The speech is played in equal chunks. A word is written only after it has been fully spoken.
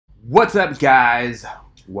What's up, guys?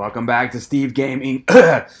 Welcome back to Steve Gaming.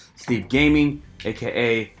 Steve Gaming,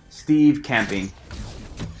 aka Steve Camping.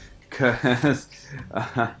 Cause,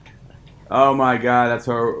 oh my God, that's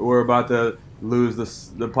how we're about to lose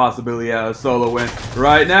the possibility of a solo win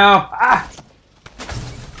right now. Ah!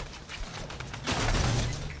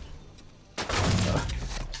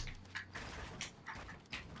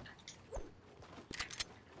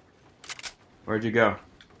 Where'd you go?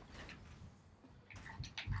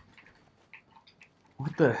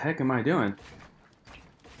 What the heck am I doing?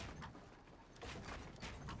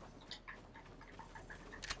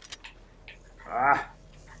 Ah.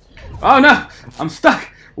 Oh no! I'm stuck!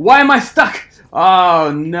 Why am I stuck?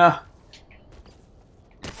 Oh no!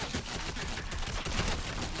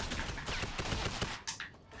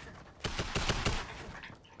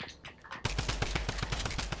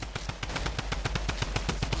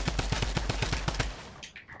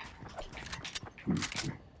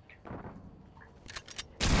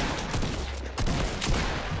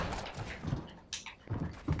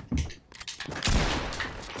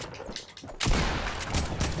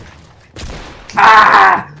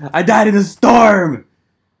 Ah! I died in a storm!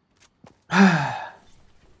 I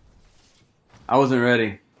wasn't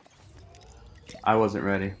ready. I wasn't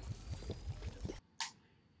ready.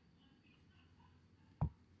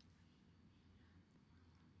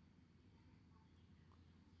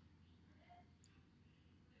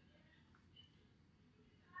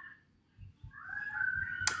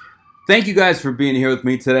 Thank you guys for being here with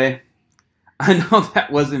me today. I know that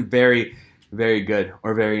wasn't very good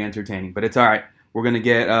or very entertaining, but it's alright. We're gonna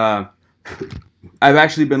get I've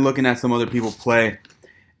actually been looking at some other people play,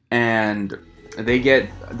 and they get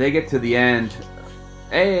to the end.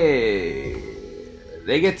 Hey,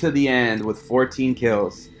 they get to the end with 14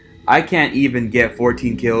 kills. I can't even get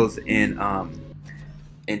 14 kills in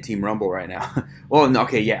Team Rumble right now. Well, no,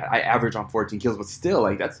 okay, yeah, I average on 14 kills, but still,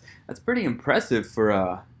 like that's pretty impressive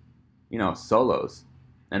for you know, solos,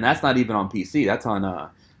 and that's not even on PC. That's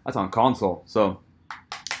on console. So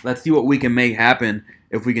let's see what we can make happen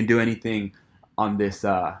if we can do anything on this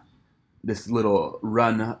this little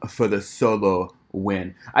run for the solo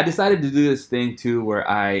win. I decided to do this thing too where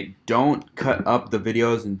I don't cut up the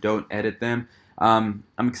videos and don't edit them. I'm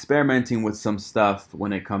experimenting with some stuff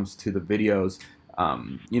when it comes to the videos,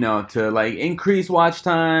 you know, to like increase watch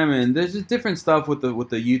time, and there's just different stuff with the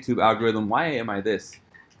YouTube algorithm. Why am I this?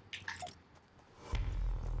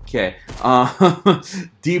 Okay,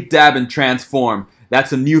 deep dab and transform.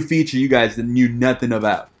 That's a new feature you guys knew nothing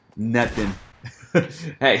about. Nothing.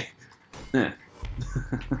 Hey.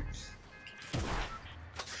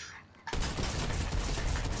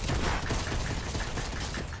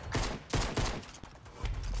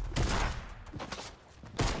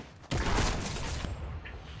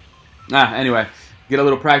 Anyway, get a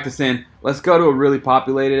little practice in. Let's go to a really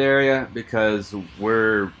populated area because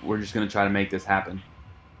we're just gonna try to make this happen.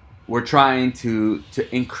 We're trying to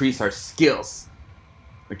increase our skills.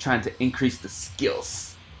 We're trying to increase the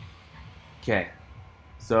skills. Okay,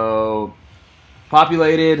 so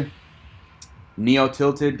populated. Neo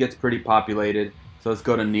tilted gets pretty populated. So let's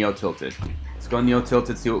go to Neo tilted. Let's go Neo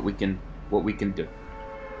tilted. See what we can do.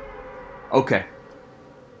 Okay.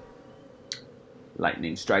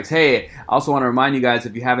 Lightning strikes. Hey, I also want to remind you guys,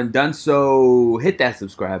 if you haven't done so, hit that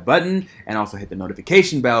subscribe button and also hit the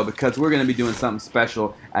notification bell, because we're going to be doing something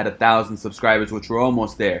special at 1,000 subscribers, which we're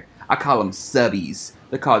almost there. I call them subbies.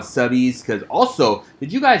 They're called subbies because also,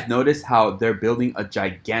 did you guys notice how they're building a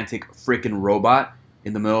gigantic freaking robot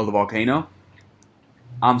in the middle of the volcano?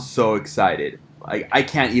 I'm so excited. I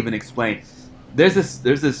can't even explain. There's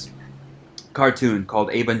this cartoon called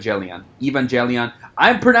Evangelion. Evangelion.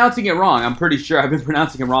 I'm pronouncing it wrong. I'm pretty sure I've been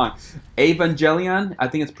pronouncing it wrong. Evangelion. I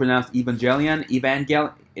think it's pronounced Evangelion.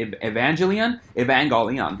 Evangelion.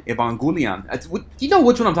 Evangelion. You know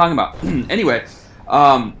which one I'm talking about. Anyway,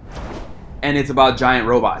 and it's about giant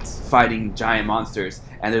robots fighting giant monsters.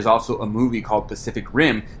 And there's also a movie called Pacific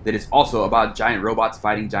Rim that is also about giant robots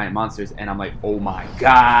fighting giant monsters. And I'm like, oh my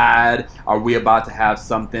God, are we about to have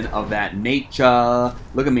something of that nature?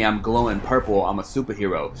 Look at me, I'm glowing purple. I'm a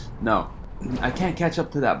superhero. No, I can't catch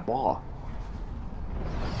up to that ball.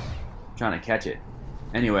 I'm trying to catch it.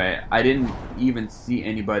 Anyway, I didn't even see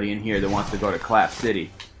anybody in here that wants to go to Clap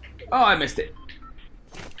City. Oh, I missed it.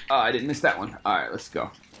 Oh, I didn't miss that one. All right, let's go.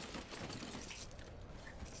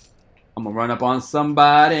 I'm gonna run up on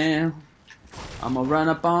somebody. I'm gonna run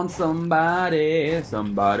up on somebody.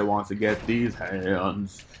 Somebody wants to get these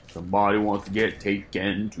hands. Somebody wants to get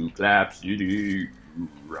taken to Clap City.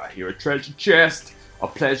 Right here, a treasure chest. A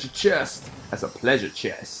pleasure chest. That's a pleasure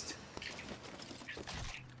chest.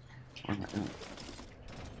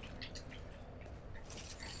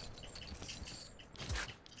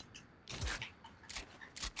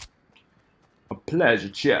 Pleasure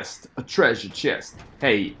chest. A treasure chest.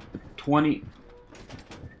 Hey, 20.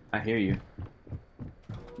 I hear you.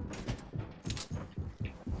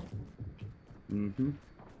 Mm-hmm.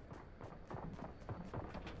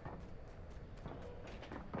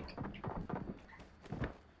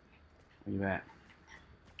 Where you at?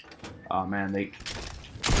 Oh man, they.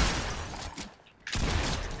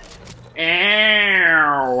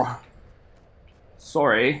 Ow!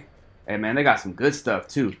 Sorry. Hey man, they got some good stuff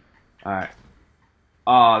too. Alright.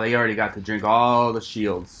 Oh, they already got to drink all the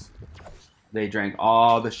shields. They drank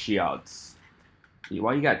all the shields.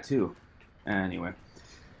 Why you got two? Anyway.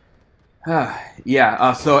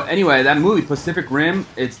 Yeah, so anyway, that movie, Pacific Rim,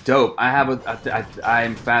 it's dope.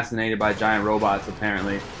 I'm fascinated by giant robots,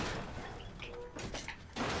 apparently.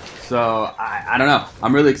 So, I don't know.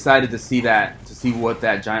 I'm really excited to see that, to see what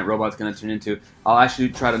that giant robot's going to turn into. I'll actually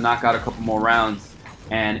try to knock out a couple more rounds,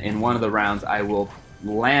 and in one of the rounds, I will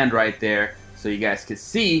land right there so you guys can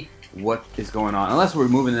see what is going on. Unless we're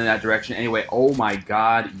moving in that direction. Anyway, oh my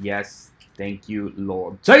god, yes. Thank you,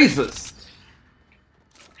 Lord Jesus.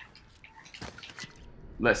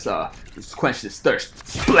 Let's quench this thirst.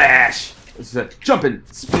 Splash! Let's jump in.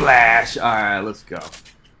 Splash! Alright, let's go.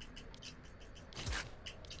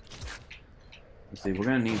 Let's see, we're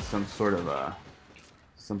gonna need some sort of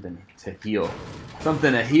something to heal.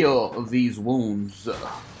 Something to heal these wounds.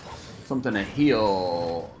 Something to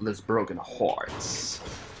heal this broken hearts.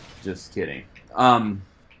 Just kidding. Oh,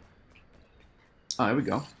 here we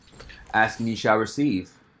go. Ask and ye shall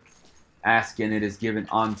receive. Ask and it is given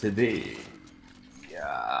unto thee.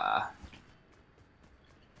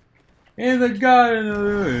 In the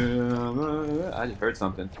garden. I just heard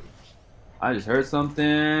something. I just heard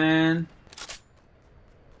something.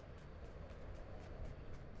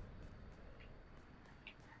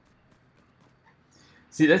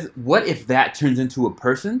 See, that's what if that turns into a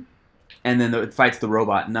person, and then it fights the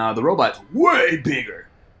robot? Nah, the robot's way bigger,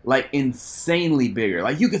 like insanely bigger.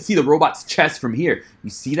 Like you can see the robot's chest from here. You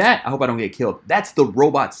see that? I hope I don't get killed. That's the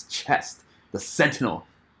robot's chest. The Sentinel,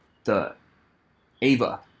 the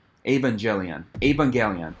Evangelion.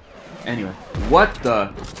 Anyway, what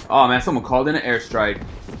the? Oh man, someone called in an airstrike.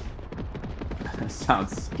 That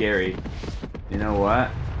sounds scary. You know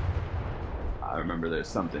what? I remember there's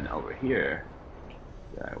something over here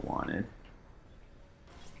that I wanted.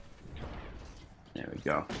 There we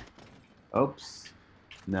go. Oops.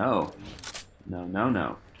 No.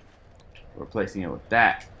 No. Replacing it with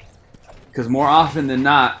that. Because more often than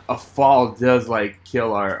not, a fall does like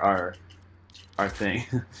kill our thing.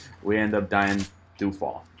 We end up dying through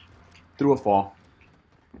a fall.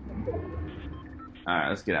 Alright,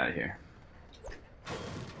 let's get out of here.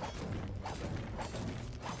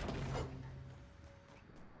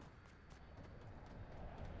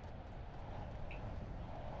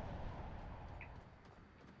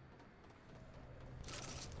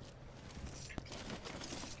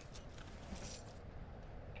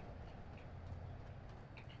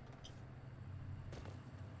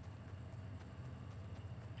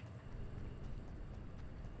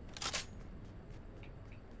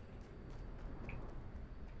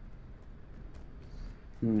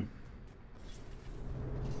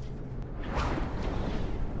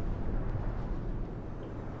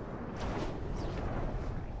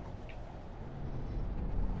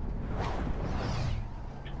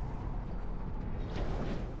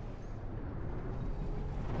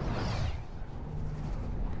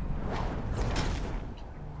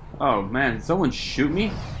 Oh man, did someone shoot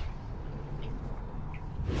me?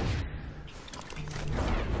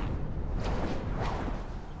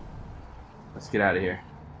 Let's get out of here.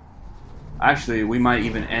 Actually, we might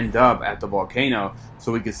even end up at the volcano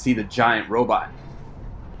so we can see the giant robot.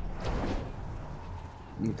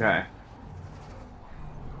 Okay.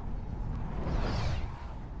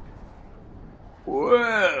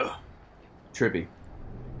 Whoa! Trippy.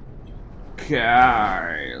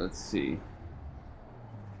 Okay, let's see.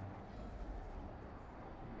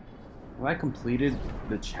 Have I completed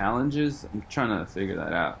the challenges? I'm trying to figure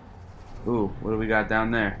that out. Ooh, what do we got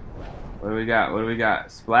down there? What do we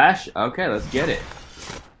got? Splash? Okay, let's get it.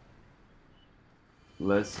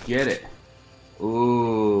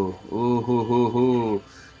 Ooh.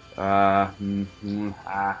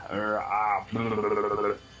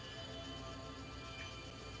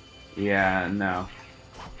 Yeah, no.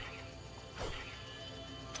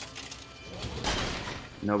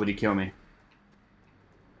 Nobody kill me.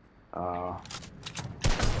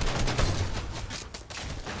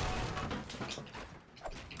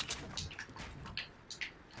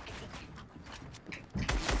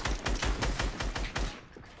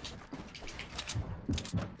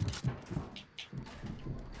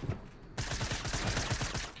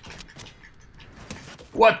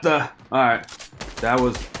 What the? Alright. That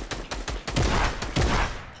was...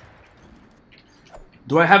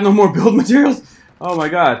 Do I have no more build materials? Oh my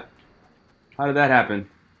god. How did that happen?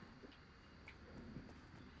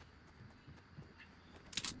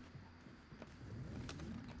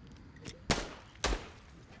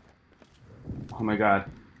 Oh my god.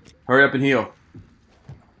 Hurry up and heal.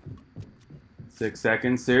 6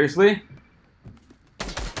 seconds. Seriously?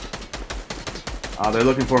 Oh, they're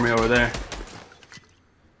looking for me over there.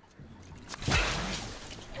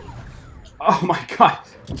 Oh my god.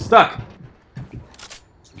 I'm stuck.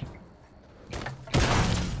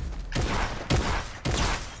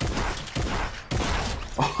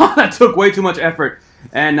 Oh, that took way too much effort.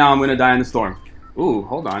 And now I'm going to die in the storm. Ooh,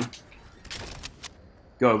 hold on.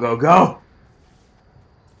 Go, go, go.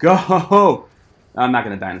 Go! I'm not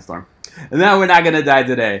gonna die in the storm. No, we're not gonna die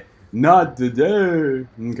today. Not today.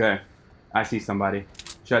 Okay. I see somebody.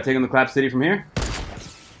 Should I take him to Clap City from here?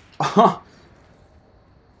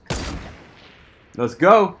 Let's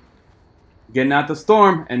go. Getting out the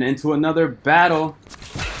storm and into another battle.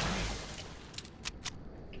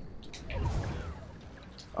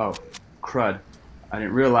 Oh, crud. I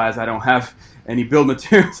didn't realize I don't have any build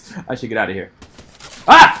materials. I should get out of here.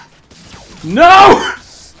 Ah! No!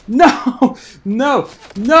 No! No!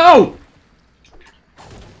 No!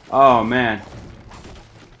 Oh, man.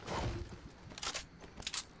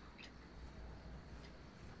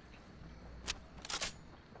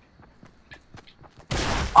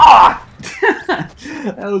 Ah!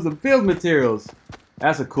 That was the build materials.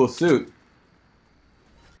 That's a cool suit.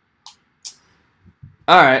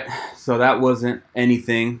 Alright, so that wasn't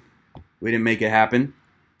anything. We didn't make it happen.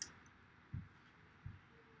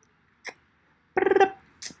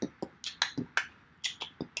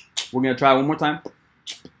 We're going to try one more time.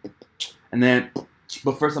 And then,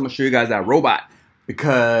 but first I'm going to show you guys that robot.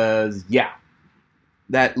 Because, yeah,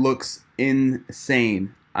 that looks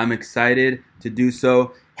insane. I'm excited to do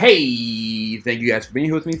so. Hey, thank you guys for being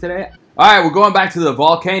here with me today. Alright, we're going back to the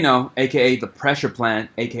volcano, aka the pressure plant,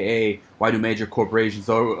 aka why do major corporations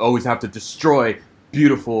always have to destroy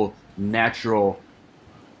beautiful, natural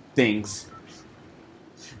things.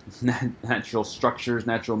 Natural structures,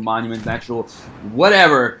 natural monuments, natural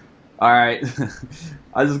whatever. Alright,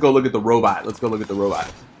 I'll just go look at the robot. Let's go look at the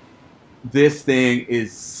robot. This thing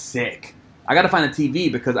is sick. I gotta find a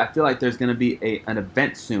TV because I feel like there's gonna be an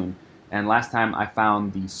event soon. And last time I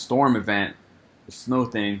found the storm event, the snow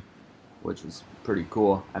thing, which was pretty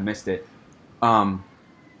cool. I missed it. Can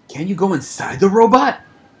you go inside the robot?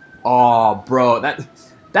 Oh, bro, that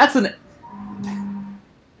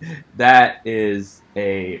is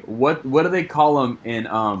a what do they call them in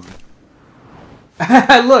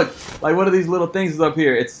Look, like one of these little things is up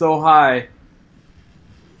here. It's so high.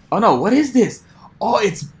 Oh no, what is this? Oh,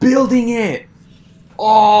 it's building it.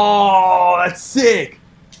 Oh, that's sick.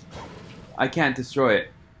 I can't destroy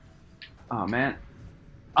it. Oh man,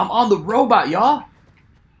 I'm on the robot, y'all.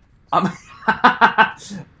 I'm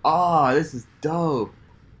oh, this is dope.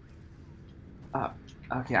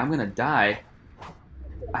 Okay, I'm gonna die.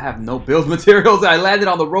 I have no build materials. I landed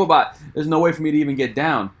on the robot. There's no way for me to even get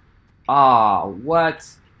down. Ah, what?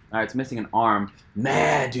 All right, it's missing an arm.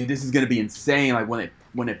 Man, dude, this is gonna be insane. Like when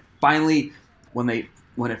it finally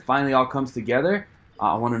all comes together,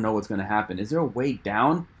 I want to know what's gonna happen. Is there a way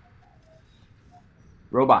down?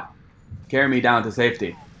 Robot, carry me down to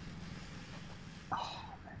safety. Oh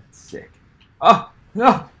man, that's sick. Oh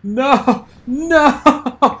no, no,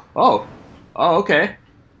 no! Oh, okay.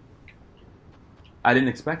 I didn't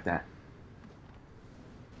expect that.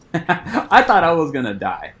 I thought I was gonna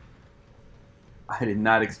die. I did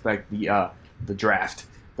not expect the draft,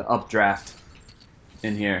 the updraft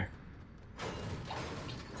in here.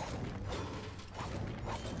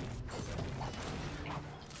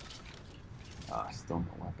 Oh, still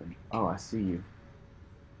no weapon. Oh, I see you.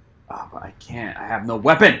 Oh, but I can't. I have no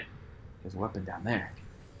weapon. There's a weapon down there.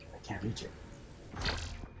 I can't reach it.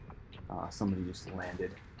 Oh, somebody just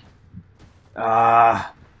landed.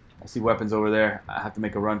 I see weapons over there. I have to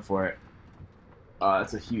make a run for it.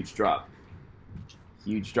 That's a huge drop.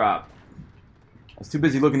 Huge drop. I was too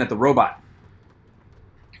busy looking at the robot.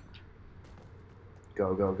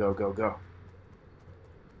 Go, go, go, go, go.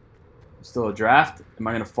 Still a draft? Am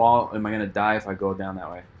I gonna fall? Am I gonna die if I go down that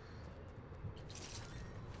way?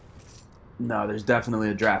 No, there's definitely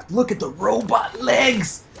a draft. Look at the robot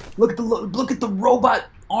legs. Look at the robot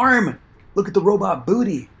arm. Look at the robot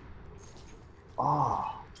booty.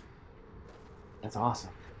 Oh, that's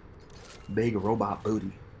awesome. Big robot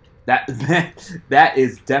booty. That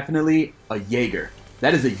is definitely a Jaeger.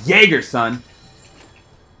 That is a Jaeger, son.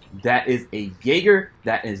 That is a Jaeger.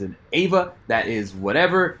 That is an Ava. That is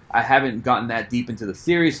whatever. I haven't gotten that deep into the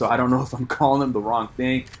series, so I don't know if I'm calling them the wrong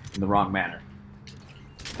thing in the wrong manner.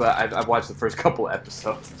 But I've watched the first couple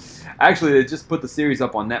episodes. Actually, they just put the series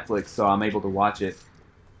up on Netflix, so I'm able to watch it.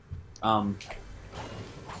 I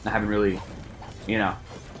haven't really, you know.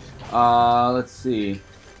 Let's see.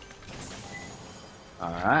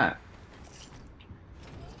 All right.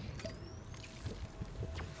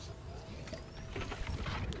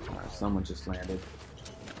 Someone just landed.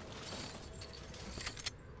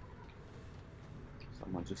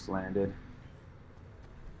 Someone just landed.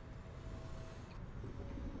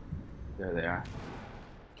 There they are.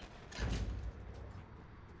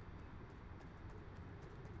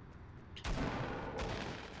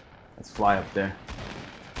 Let's fly up there.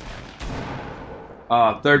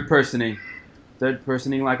 Third personing. Third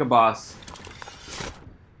personing like a boss.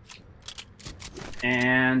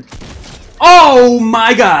 And... oh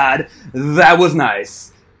my god! That was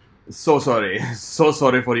nice. So sorry. So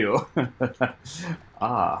sorry for you.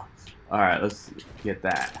 Alright, let's get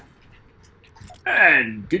that.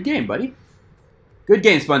 And good game, buddy. Good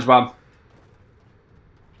game, SpongeBob.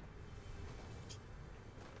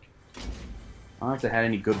 I don't know if they had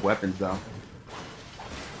any good weapons, though.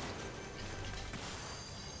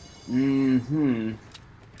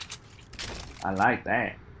 I like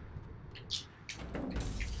that.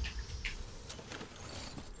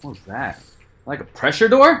 What was that? Like a pressure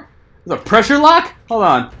door? There's a pressure lock? Hold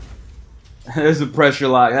on. There's a pressure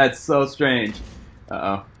lock. That's so strange.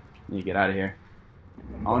 Uh-oh. Need to get out of here.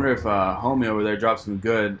 I wonder if homie over there dropped some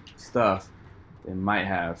good stuff. They might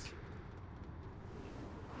have.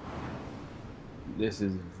 This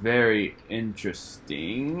is very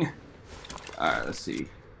interesting. Alright, let's see.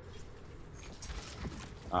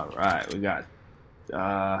 Alright, we got...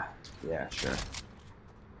 yeah, sure.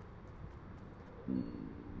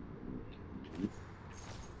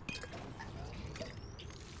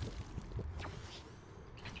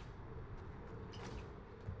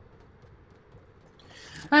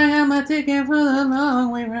 I got my ticket for the long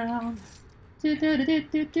way round.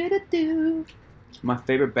 My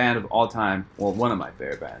favorite band of all time, well, one of my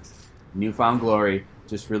favorite bands, New Found Glory,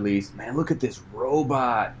 just released. Man, look at this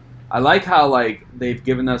robot. I like how, like, they've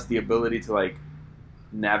given us the ability to, like,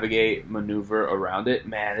 navigate, maneuver around it.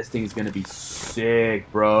 Man, this thing's gonna be sick,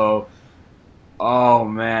 bro. Oh,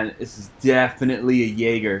 man, this is definitely a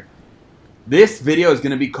Jaeger. This video is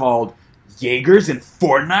gonna be called Jaegers in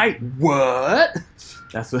Fortnite? What?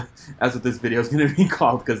 That's what this video is gonna be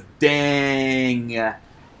called, because dang.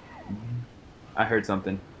 I heard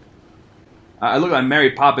something. I look like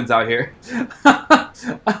Mary Poppins out here.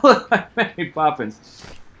 I look like Mary Poppins.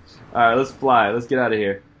 Alright, let's fly. Let's get out of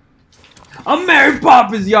here. I'm Mary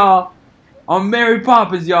Poppins, y'all! I'm Mary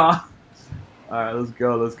Poppins, y'all! Alright, let's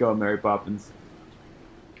go. Let's go, Mary Poppins.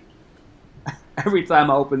 Every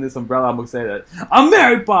time I open this umbrella, I'm gonna say that. I'm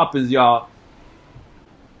Mary Poppins, y'all!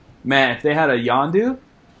 Man, if they had a Yondu,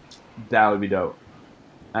 that would be dope.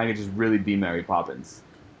 I could just really be Mary Poppins.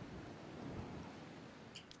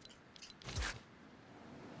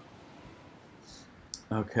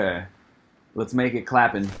 Okay. Let's make it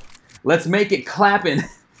clapping. Let's make it clapping!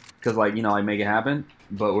 Because, like, you know, like, make it happen,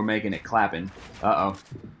 but we're making it clapping. Uh-oh.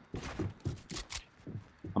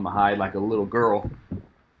 I'm gonna hide like a little girl. I'm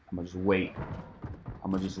gonna just wait.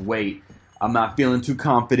 I'm gonna just wait. I'm not feeling too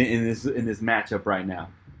confident in this matchup right now.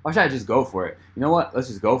 Why should I just go for it? You know what? Let's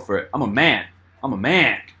just go for it. I'm a man. I'm a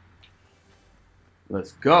man.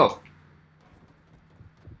 Let's go.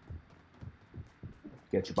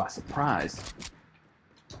 Get you by surprise.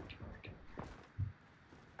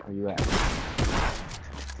 Where you at?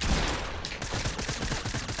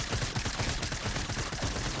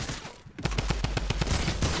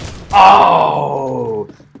 Oh!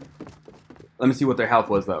 Let me see what their health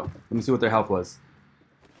was, though. Let me see what their health was.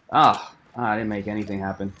 Ah. Oh, I didn't make anything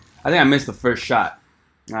happen. I think I missed the first shot.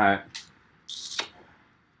 Alright.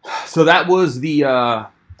 So that was the,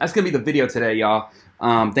 that's going to be the video today, y'all.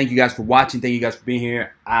 Thank you guys for watching. Thank you guys for being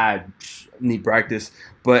here. I need practice.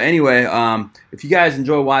 But anyway, if you guys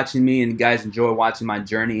enjoy watching me and you guys enjoy watching my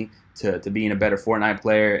journey to being a better Fortnite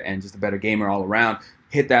player and just a better gamer all around,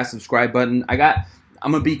 hit that subscribe button. I'm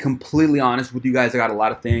going to be completely honest with you guys. I got a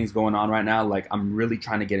lot of things going on right now. Like, I'm really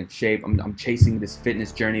trying to get in shape. I'm chasing this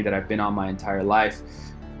fitness journey that I've been on my entire life.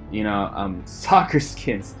 You know, soccer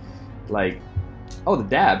skins. Like, oh, the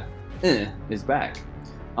dab is back.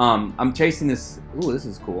 I'm chasing this. Ooh, this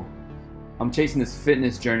is cool. I'm chasing this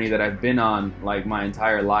fitness journey that I've been on, like, my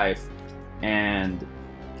entire life. And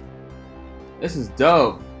this is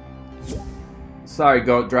dope. Sorry,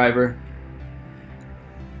 goat driver.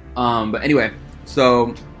 But anyway.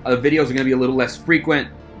 So, videos are going to be a little less frequent.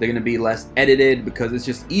 They're going to be less edited because it's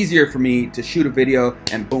just easier for me to shoot a video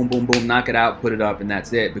and boom, boom, boom, knock it out, put it up, and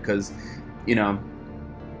that's it. Because, you know,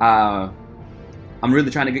 I'm really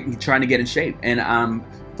trying to get in shape, and I'm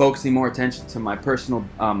focusing more attention to my personal,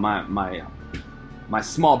 my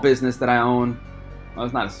small business that I own. Well,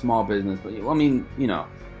 it's not a small business, but I mean, you know,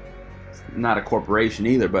 it's not a corporation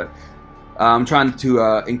either. But I'm trying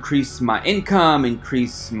to increase my income,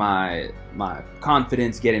 increase my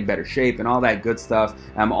confidence, get in better shape, and all that good stuff.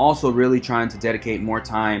 I'm also really trying to dedicate more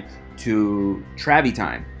time to Travie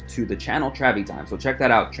Time, to the channel Travie Time. So check that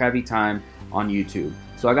out, Travie Time on YouTube.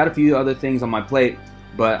 So I got a few other things on my plate,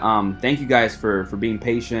 but thank you guys for being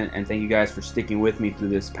patient, and thank you guys for sticking with me through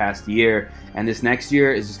this past year. And this next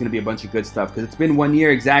year is just going to be a bunch of good stuff, because it's been 1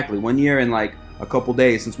 year exactly, 1 year and like a couple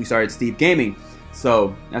days since we started Steve Gaming.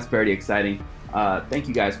 So that's pretty exciting. Thank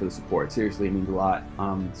you guys for the support. Seriously, it means a lot.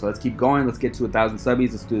 So let's keep going. Let's get to 1,000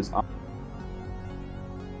 subbies. Let's do this.